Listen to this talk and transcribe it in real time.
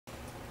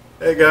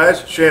Hey guys,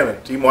 it's Shannon,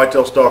 Team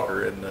Whitetail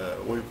Stalker,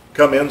 and we've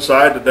come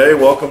inside today.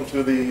 Welcome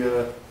to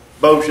the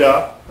bow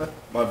shop,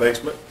 my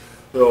basement.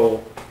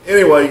 So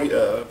anyway,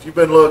 if you've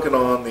been looking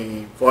on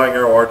the Flying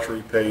Arrow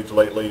Archery page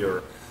lately,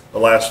 or the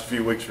last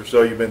few weeks or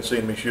so, you've been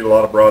seeing me shoot a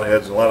lot of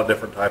broadheads and a lot of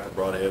different type of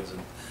broadheads.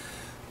 And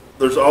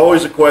there's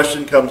always a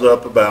question comes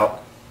up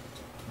about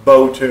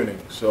bow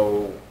tuning.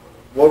 So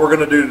what we're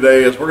going to do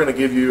today is we're going to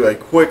give you a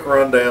quick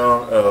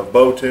rundown of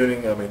bow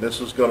tuning. I mean,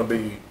 this is going to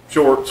be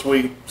short,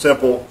 sweet,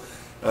 simple.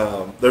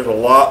 There's a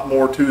lot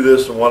more to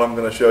this than what I'm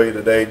going to show you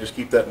today. Just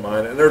keep that in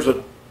mind. And there's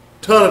a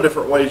ton of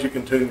different ways you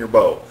can tune your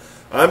bow.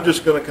 I'm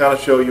just going to kind of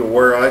show you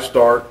where I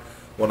start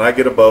when I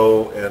get a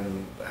bow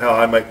and how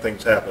I make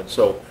things happen.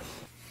 So,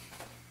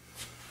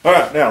 all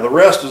right, now the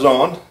rest is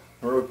on.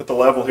 We put the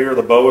level here.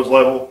 The bow is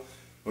level.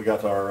 We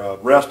got our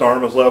rest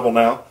arm is level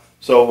now.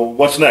 So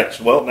what's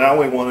next? Well, now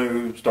we want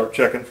to start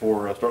checking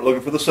for, start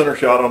looking for the center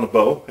shot on the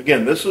bow.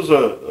 Again, this is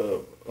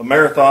a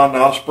marathon,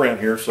 not a sprint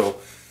here. So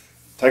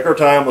take our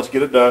time. Let's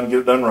get it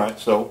done right.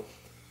 So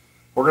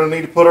we're going to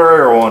need to put our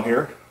arrow on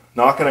here.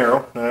 Nock and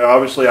arrow. Now,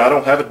 obviously, I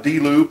don't have a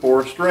D-loop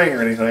or a string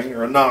or anything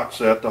or a nock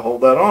set to hold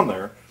that on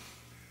there.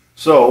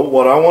 So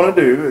what I want to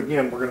do,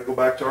 again, we're going to go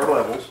back to our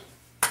levels.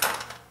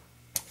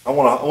 I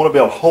want to be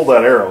able to hold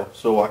that arrow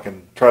so I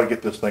can try to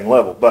get this thing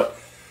level. But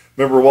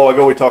remember a while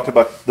ago we talked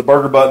about the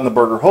burger button, the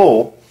burger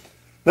hole.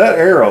 That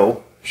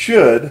arrow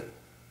should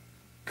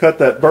cut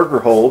that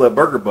burger hole, that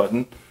burger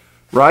button,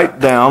 right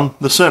down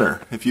the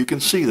center. If you can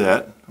see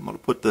that, I'm going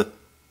to put the,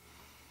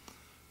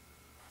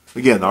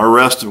 again, our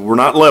rest, we're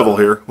not level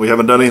here. We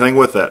haven't done anything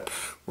with that.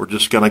 We're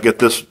just going to get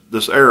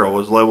this arrow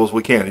as level as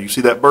we can. You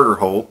see that burger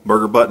hole,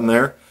 burger button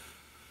there?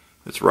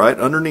 It's right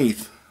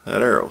underneath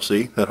that arrow.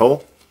 See that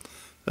hole?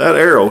 That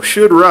arrow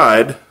should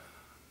ride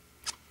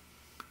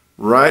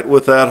right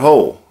with that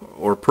hole,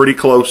 or pretty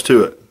close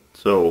to it.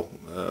 So,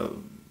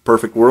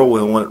 perfect world,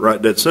 we'll want it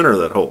right dead center of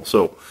that hole.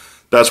 So,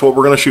 that's what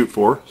we're going to shoot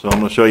for. So, I'm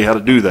going to show you how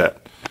to do that.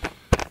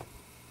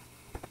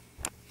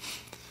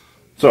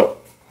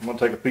 So, I'm going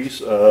to take a piece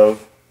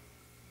of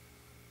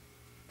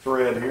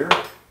thread here.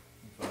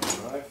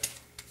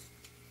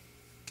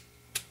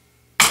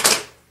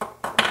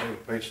 A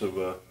piece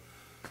of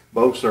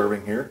bow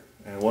serving here.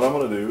 And what I'm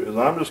going to do is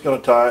I'm just going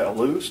to tie a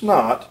loose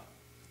knot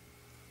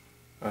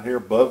right here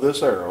above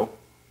this arrow,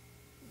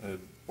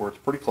 where it's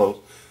pretty close.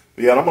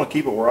 But yeah, I'm going to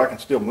keep it where I can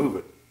still move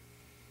it.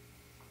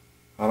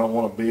 I don't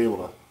want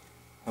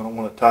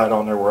to tie it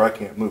on there where I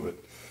can't move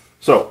it.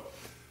 So,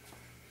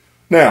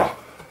 now,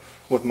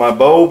 with my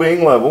bow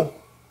being level,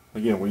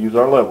 again, we use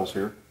our levels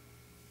here.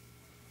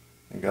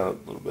 I got a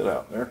little bit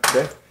out there,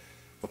 okay?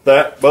 With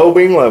that bow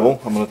being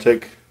level, I'm going to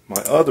take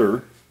my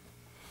other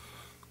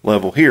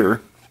level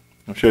here.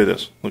 I'll show you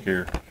this. Look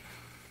here.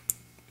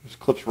 This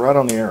clips right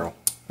on the arrow.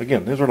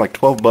 Again, these are like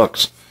 12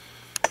 bucks.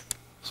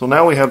 So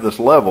now we have this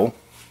level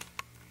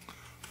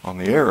on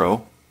the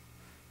arrow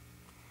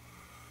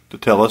to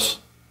tell us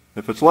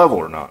if it's level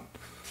or not.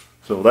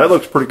 So that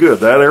looks pretty good.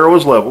 That arrow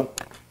is level.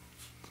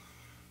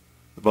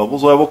 The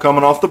bubble's level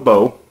coming off the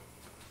bow.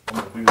 I'm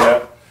going to do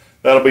that.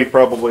 That'll be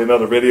probably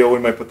another video. We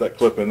may put that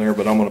clip in there,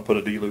 but I'm going to put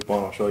a D-loop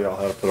on. I'll show y'all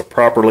how to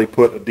properly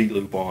put a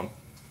D-loop on.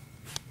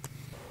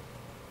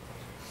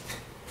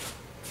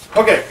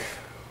 Okay,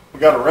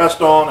 we got a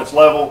rest on, it's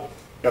level,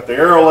 got the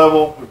arrow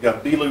level, we've got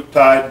a D-loop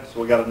tied,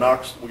 so we got a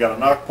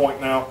knock point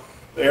now.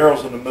 The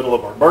arrow's in the middle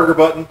of our burger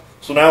button,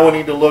 so now we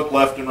need to look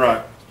left and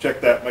right.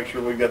 Check that, make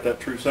sure we've got that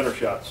true center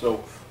shot.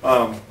 So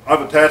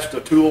I've attached a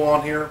tool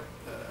on here.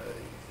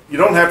 You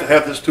don't have to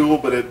have this tool,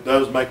 but it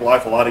does make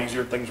life a lot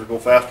easier. Things will go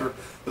faster.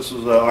 This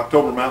is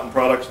October Mountain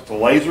Products. It's a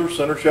laser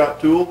center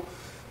shot tool.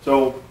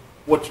 So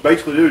what you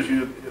basically do is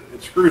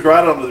it screws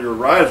right onto your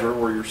riser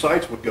where your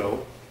sights would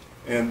go.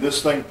 And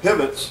this thing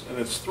pivots, and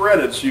it's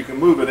threaded so you can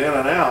move it in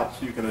and out,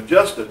 so you can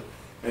adjust it.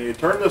 And you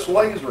turn this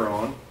laser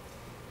on,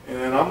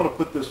 and I'm going to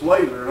put this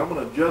laser, and I'm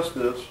going to adjust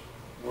this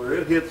where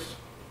it hits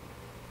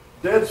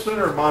dead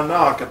center of my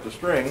nock at the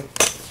string.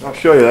 I'll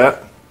show you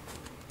that.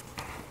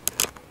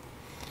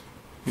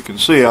 You can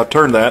see I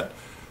turned that.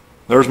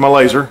 There's my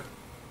laser.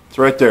 It's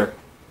right there,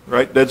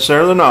 right dead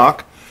center of the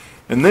nock.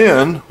 And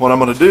then what I'm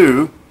going to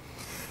do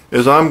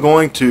is I'm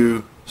going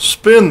to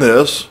spin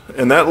this,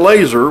 and that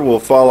laser will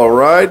follow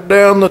right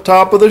down the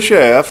top of the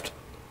shaft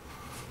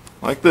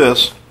like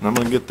this. And I'm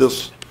going to get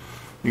this,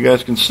 you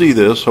guys can see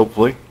this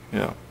hopefully,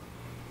 yeah.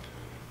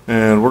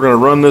 And we're going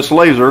to run this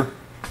laser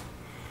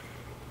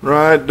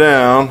right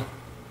down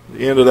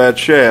the end of that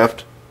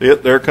shaft.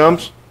 There it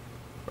comes,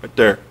 right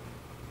there.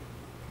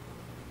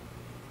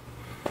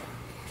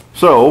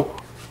 So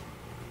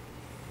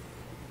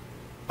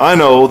I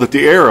know that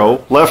the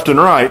arrow left and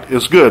right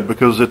is good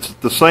because it's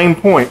at the same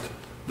point.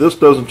 This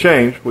doesn't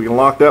change. We can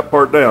lock that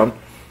part down.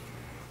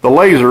 The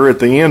laser at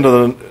the end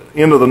of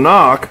the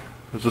nock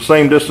is the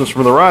same distance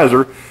from the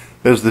riser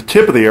as the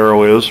tip of the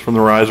arrow is from the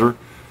riser,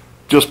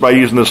 just by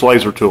using this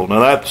laser tool.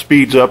 Now that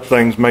speeds up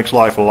things, makes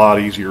life a lot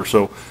easier.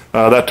 So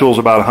that tool's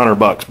about 100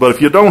 bucks. But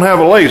if you don't have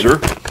a laser,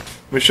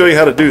 let me show you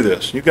how to do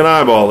this. You can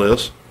eyeball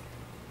this.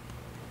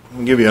 I'm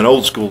going to give you an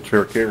old school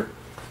trick here.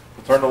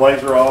 It's turn the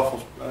laser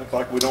off. We'll act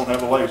like we don't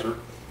have a laser.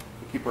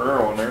 We'll keep our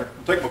arrow in there.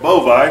 I'll take my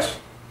bow vise.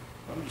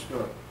 I'm just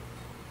going to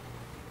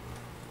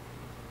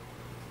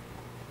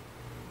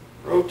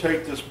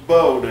rotate this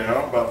bow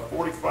down about a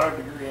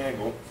 45-degree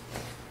angle.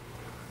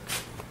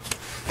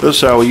 This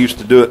is how we used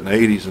to do it in the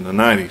 80s and the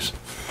 90s,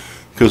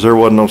 because there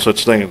wasn't no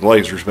such thing as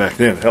lasers back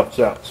then. It helps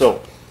out.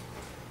 So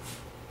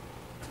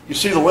you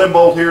see the limb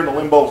bolt here and the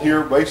limb bolt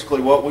here. Basically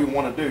what we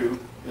want to do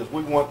is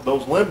we want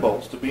those limb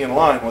bolts to be in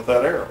line with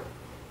that arrow.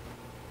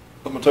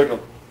 I'm going to take an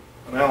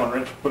Allen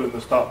wrench and put in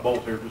this top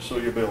bolt here just so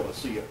you'll be able to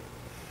see it.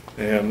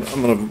 And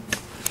I'm going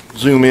to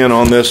zoom in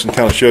on this and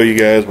kind of show you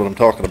guys what I'm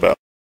talking about.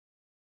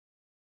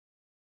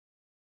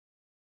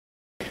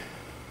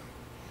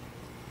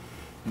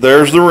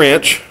 There's the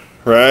wrench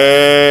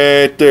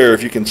right there.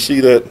 If you can see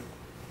that,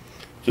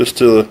 just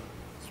to the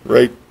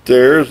right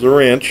there is the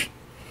wrench.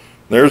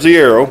 There's the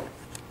arrow.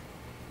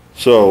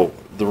 So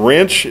the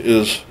wrench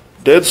is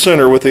dead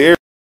center with the arrow.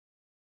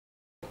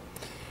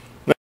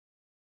 Now,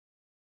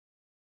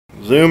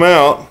 zoom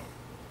out.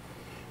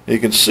 You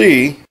can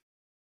see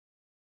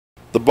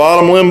the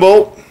bottom limb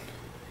bolt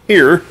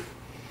here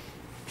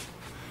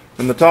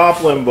and the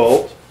top limb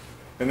bolt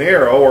and the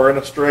arrow are in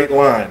a straight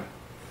line,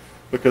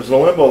 because the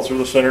limb bolts are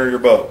the center of your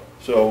bow.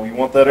 So you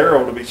want that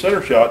arrow to be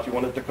center shot. You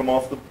want it to come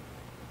off the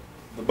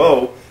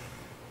bow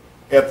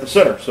at the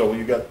center. So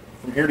you got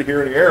from here to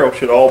here, and the arrow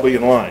should all be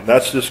in line.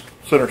 That's just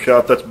center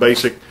shot. That's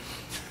basic,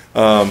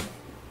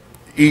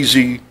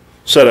 easy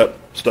setup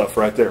stuff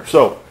right there.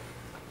 So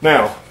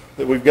now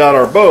that we've got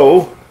our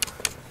bow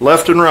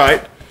left and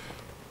right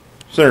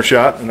center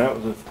shot, and that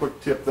was a quick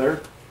tip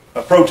there,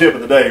 a pro tip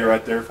of the day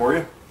right there for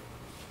you.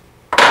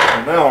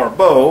 And now our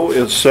bow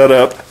is set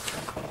up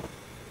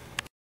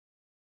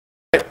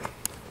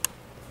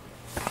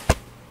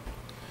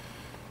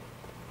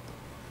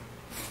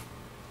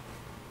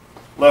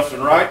left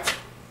and right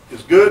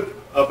is good,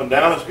 up and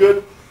down is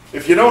good.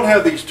 If you don't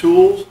have these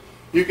tools,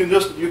 you can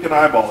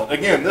eyeball it.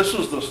 Again, this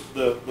is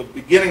the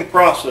beginning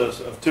process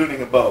of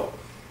tuning a bow.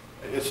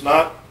 It's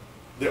not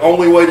the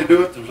only way to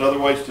do it. There's other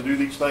ways to do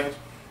these things.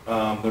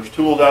 There's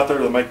tools out there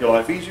that make your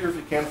life easier. If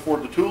you can't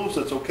afford the tools,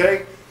 that's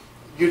okay.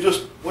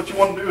 What you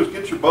want to do is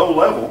get your bow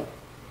level,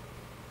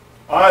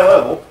 eye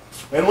level,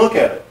 and look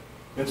at it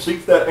and see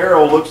if that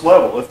arrow looks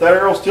level. If that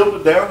arrow's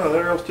tilted down or that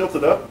arrow's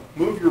tilted up,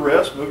 move your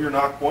rest, move your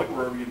knock point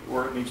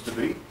where it needs to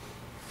be,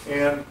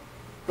 and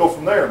go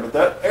from there. But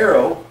that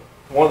arrow,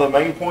 one of the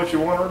main points you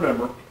want to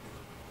remember,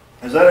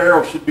 is that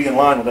arrow should be in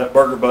line with that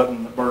burger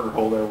button, the burger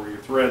hole there where your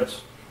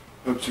threads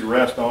hooks your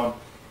rest on.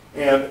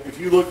 And if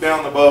you look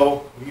down the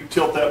bow, you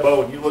tilt that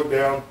bow and you look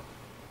down,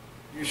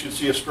 you should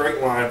see a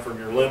straight line from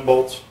your limb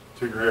bolts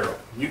to your arrow.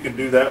 You can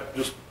do that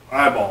just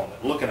eyeballing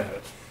it, looking at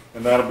it,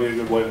 and that'll be a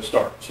good way to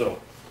start. So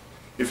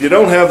if you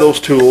don't have those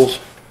tools,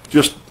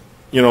 just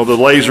the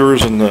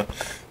lasers and the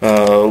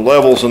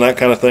levels and that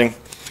kind of thing,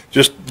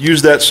 just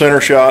use that center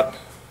shot,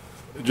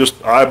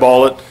 just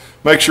eyeball it,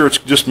 make sure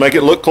just make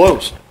it look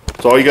close.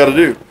 That's all you got to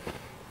do.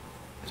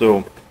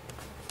 So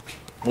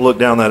we'll look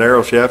down that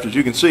arrow shaft. As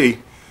you can see,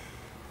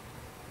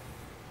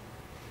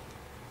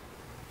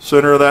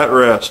 center of that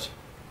rest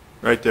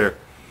right there.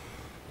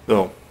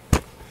 So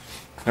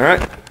all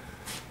right.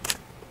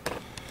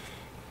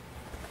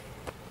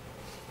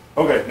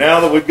 Okay, now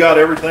that we've got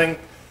everything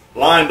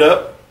lined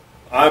up,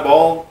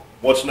 eyeball,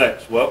 what's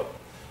next? Well,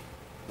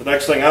 the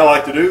next thing I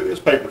like to do is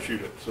paper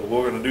shoot it. So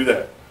we're going to do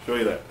that. Show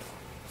you that.